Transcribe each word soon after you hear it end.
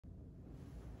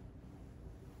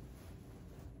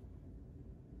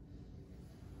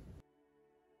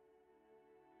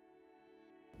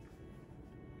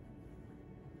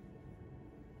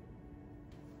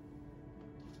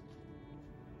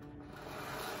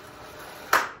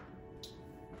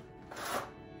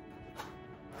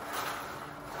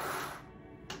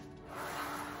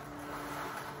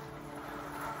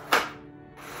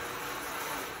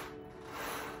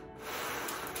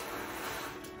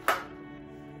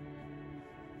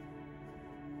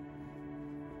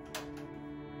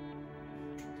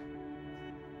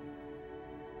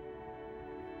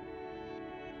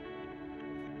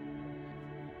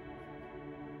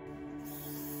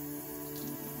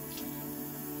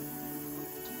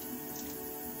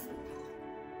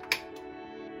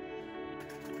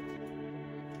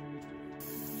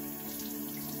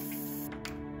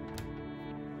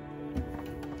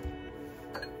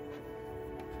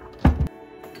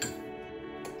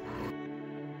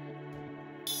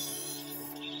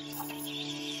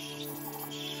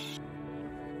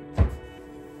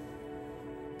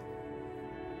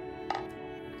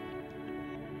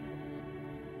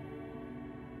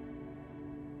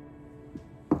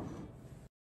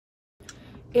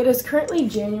It is currently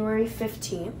January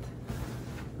 15th,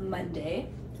 Monday,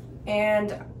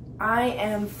 and I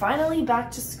am finally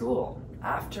back to school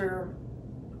after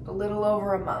a little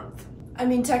over a month. I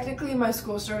mean, technically my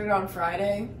school started on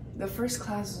Friday. The first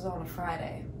class was on a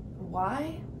Friday.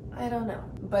 Why? I don't know.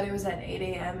 But it was at 8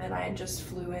 a.m. and I had just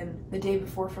flew in the day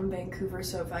before from Vancouver,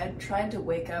 so if I had tried to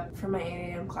wake up for my 8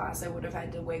 a.m. class, I would have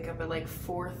had to wake up at like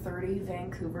 4:30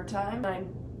 Vancouver time. I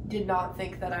did not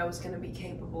think that I was going to be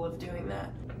capable of doing that.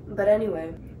 But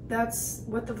anyway, that's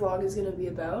what the vlog is going to be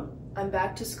about. I'm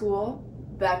back to school,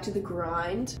 back to the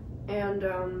grind, and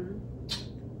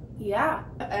yeah.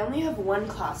 I only have one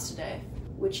class today,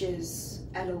 which is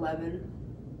at 11,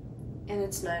 and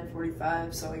it's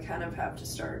 9:45, so I kind of have to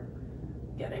start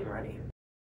getting ready.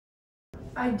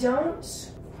 I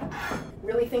don't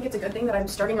really think it's a good thing that I'm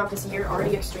starting off this year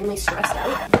already extremely stressed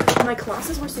out. My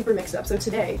classes were super mixed up. So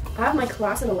today, I have my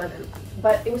class at 11,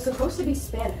 but it was supposed to be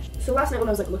Spanish. So last night when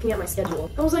I was like looking at my schedule,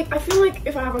 I was like, I feel like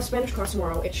if I have a Spanish class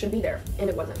tomorrow, it should be there, and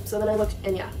it wasn't. So then I looked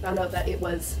and yeah, found out that it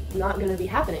was not gonna be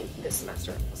happening this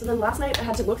semester. So then last night I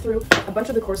had to look through a bunch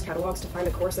of the course catalogs to find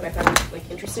a course that I found like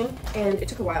interesting, and it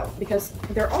took a while because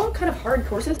they're all kind of hard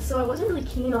courses. So I wasn't really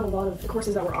keen on a lot of the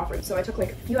courses that were offered. So I took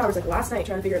like a few hours like last night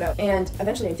trying to figure it out, and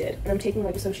eventually I did. And I'm taking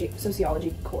like a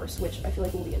sociology course, which I feel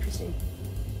like will be interesting.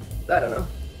 I don't know.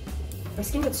 My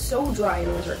skin gets so dry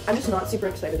in winter. I'm just not super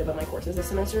excited about my courses this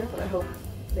semester, but I hope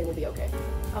they will be okay.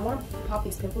 I want to pop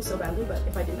these pimples so badly, but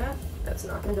if I do that, that's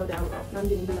not going to go down well. I'm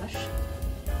getting blush.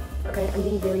 Okay, I'm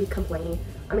being very complainy.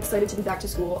 I'm excited to be back to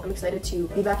school. I'm excited to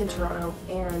be back in Toronto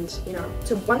and, you know,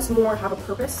 to once more have a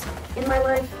purpose in my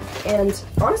life. And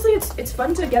honestly, it's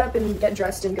fun to get up and get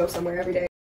dressed and go somewhere every day.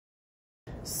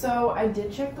 So I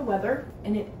did check the weather,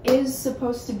 and it is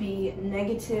supposed to be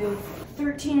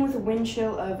 -13 with a wind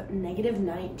chill of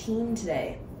 -19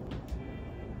 today.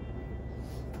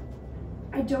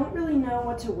 I don't really know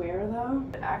what to wear though.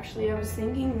 Actually, I was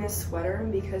thinking this sweater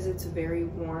because it's very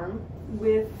warm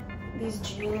with these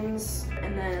jeans,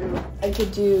 and then I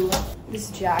could do this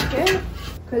jacket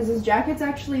because this jacket's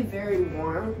actually very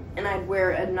warm, and I'd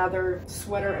wear another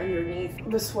sweater underneath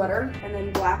the sweater, and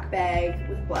then black bag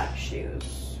with black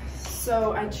shoes.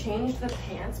 So I changed the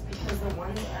pants because the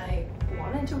ones I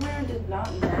wanted to wear did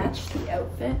not match the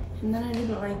outfit, and then I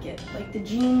didn't like it. Like the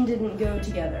jean didn't go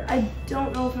together. I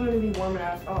don't know if I'm gonna be warm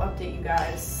enough. I'll update you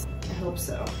guys. I hope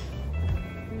so.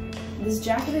 This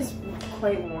jacket is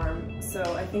quite warm, so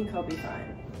I think I'll be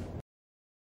fine.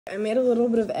 I made a little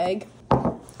bit of egg.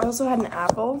 I also had an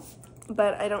apple,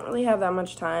 but I don't really have that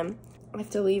much time. I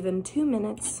have to leave in 2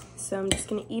 minutes, so I'm just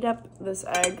gonna eat up this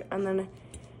egg and then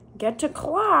get to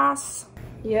class.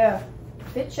 Yeah,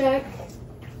 fit check.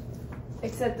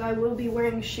 Except I will be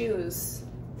wearing shoes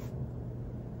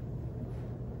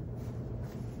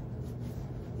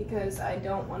because I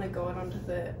don't want to go out onto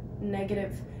the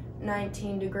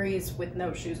 -19 degrees with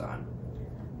no shoes on.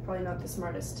 Probably not the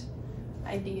smartest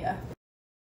idea.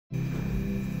 It's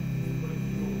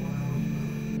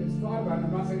thought about,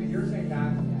 I'm not saying that you're saying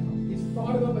that, it's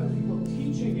thought about by the people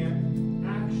teaching it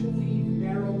actually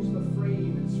narrows the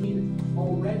frame and seen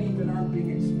already that aren't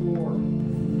being explored.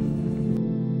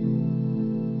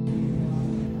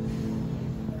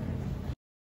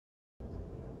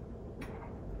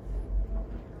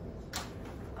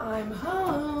 I'm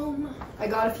home. I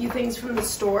got a few things from the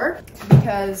store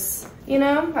because, you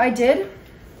know,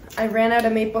 I ran out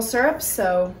of maple syrup,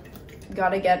 so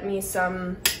gotta get me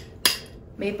some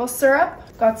maple syrup.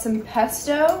 Got some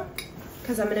pesto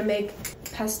because I'm gonna make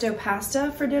pesto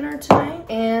pasta for dinner tonight,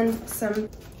 and some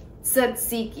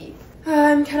tzatziki.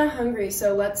 I'm kind of hungry,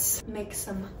 so let's make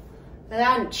some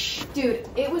lunch. Dude,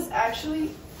 it was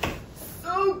actually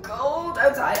so cold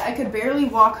outside. I could barely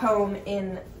walk home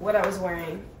in what I was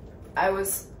wearing. I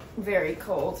was very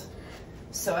cold,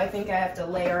 so I think I have to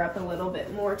layer up a little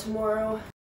bit more tomorrow.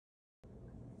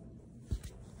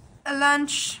 A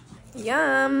lunch.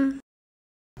 Yum.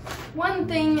 One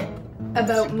thing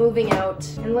about moving out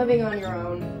and living on your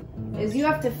own is you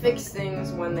have to fix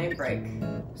things when they break.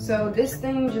 So this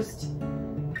thing just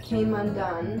came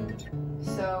undone,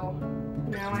 so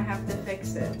now I have to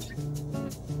fix it.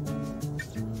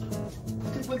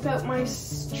 Whip out my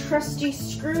trusty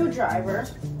screwdriver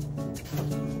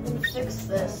and fix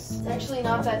this. It's actually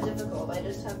not that difficult. I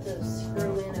just have to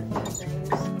screw in a few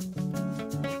things.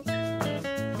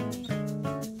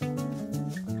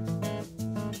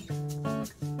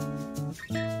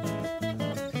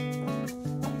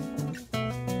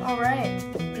 All right,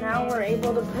 now we're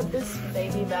able to put this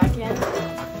baby back in.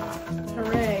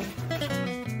 Hooray.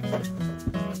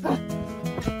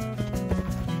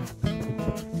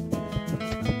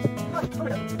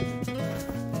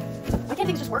 Why can't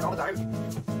things just work all the time.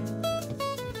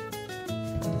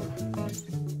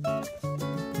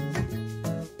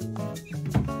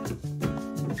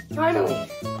 Finally!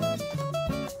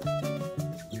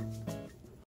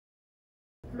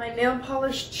 My nail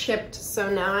polish chipped, so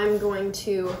now I'm going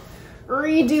to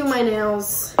redo my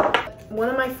nails. One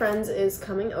of my friends is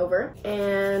coming over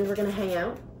and we're gonna hang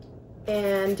out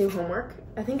and do homework.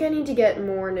 I think I need to get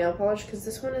more nail polish because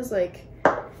this one is like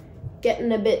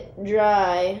getting a bit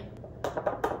dry.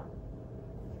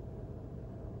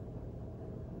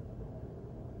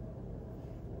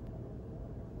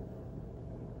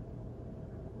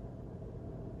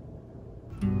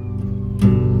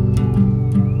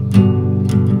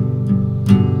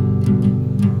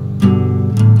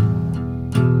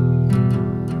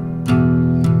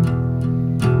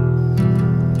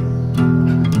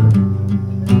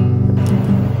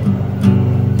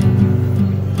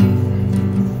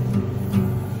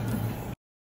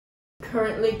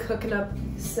 Currently cooking up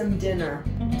some dinner.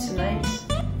 Tonight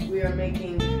we are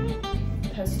making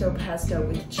pesto pasta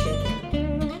with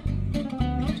chicken.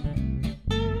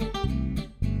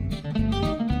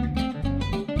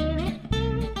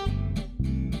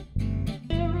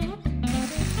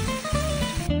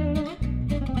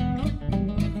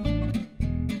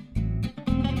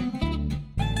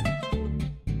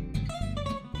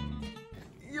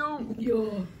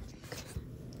 Yo.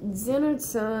 Dinner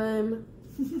time.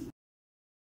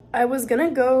 I was gonna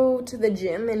go to the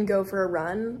gym and go for a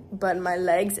run, but my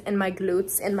legs and my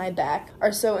glutes and my back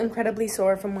are so incredibly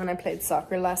sore from when I played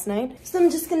soccer last night. So I'm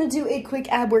just gonna do a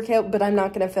quick ab workout, but I'm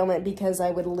not gonna film it because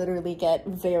I would literally get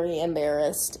very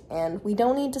embarrassed and we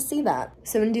don't need to see that.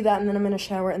 So I'm gonna do that and then I'm gonna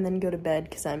shower and then go to bed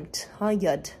because I'm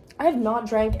tired. I have not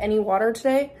drank any water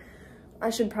today. I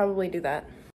should probably do that.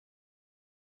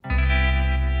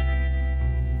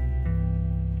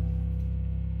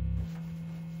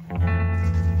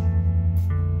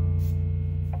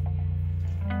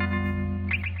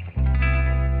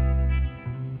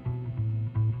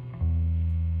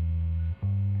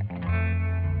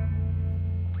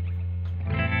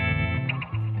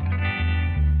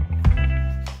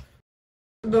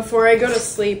 Before I go to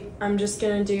sleep, I'm just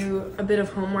gonna do a bit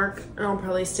of homework and I'll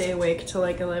probably stay awake till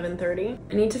like 11:30.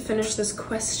 I need to finish this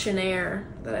questionnaire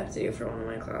that I have to do for one of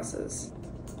my classes.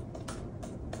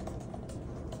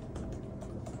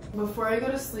 Before I go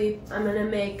to sleep, I'm gonna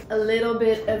make a little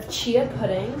bit of chia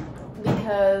pudding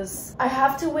because I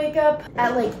have to wake up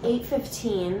at like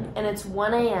 8:15 and it's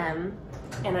 1 a.m.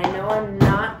 and I know I'm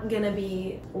not gonna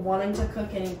be wanting to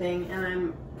cook anything and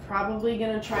I'm probably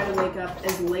gonna try to wake up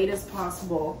as late as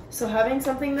possible. So having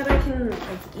something that I can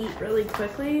like eat really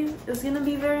quickly is gonna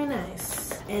be very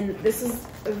nice. And this is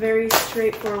a very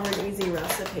straightforward, easy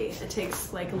recipe. It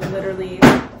takes like literally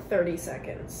 30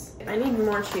 seconds. I need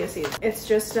more chia seeds. It's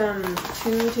just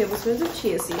 2 tablespoons of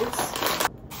chia seeds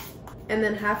and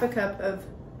then half a cup of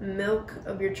milk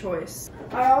of your choice.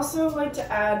 I also like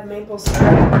to add maple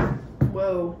syrup.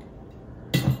 Whoa.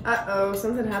 Uh-oh,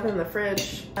 something happened in the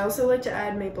fridge. I also like to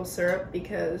add maple syrup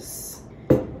because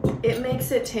it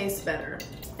makes it taste better.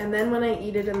 And then when I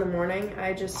eat it in the morning,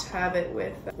 I just have it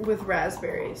with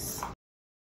raspberries.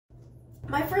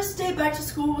 My first day back to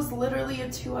school was literally a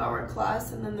 2-hour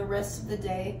class, and then the rest of the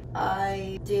day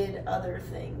I did other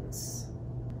things.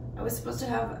 I was supposed to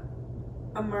have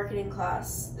a marketing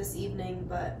class this evening,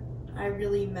 but I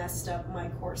really messed up my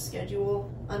course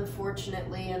schedule,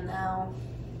 unfortunately, and now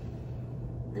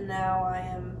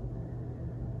I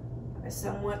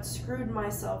somewhat screwed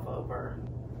myself over.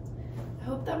 I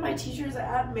hope that my teachers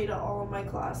add me to all of my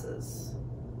classes.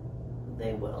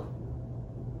 They will.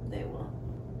 They will.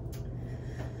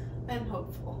 I'm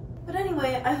hopeful. But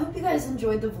anyway, I hope you guys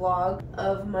enjoyed the vlog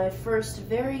of my first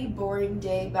very boring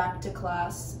day back to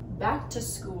class, back to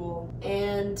school,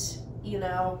 and you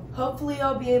know, hopefully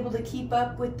I'll be able to keep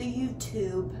up with the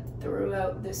YouTube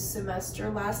throughout this semester.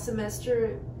 Last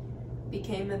semester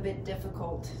became a bit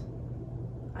difficult.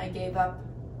 I gave up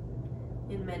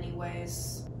in many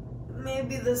ways.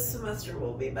 Maybe this semester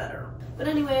will be better. But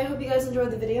anyway, I hope you guys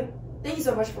enjoyed the video. Thank you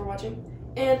so much for watching.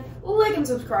 And like and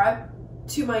subscribe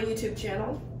to my YouTube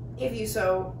channel if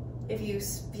you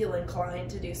feel inclined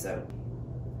to do so.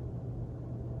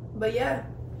 But yeah,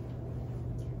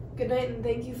 good night and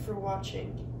thank you for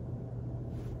watching.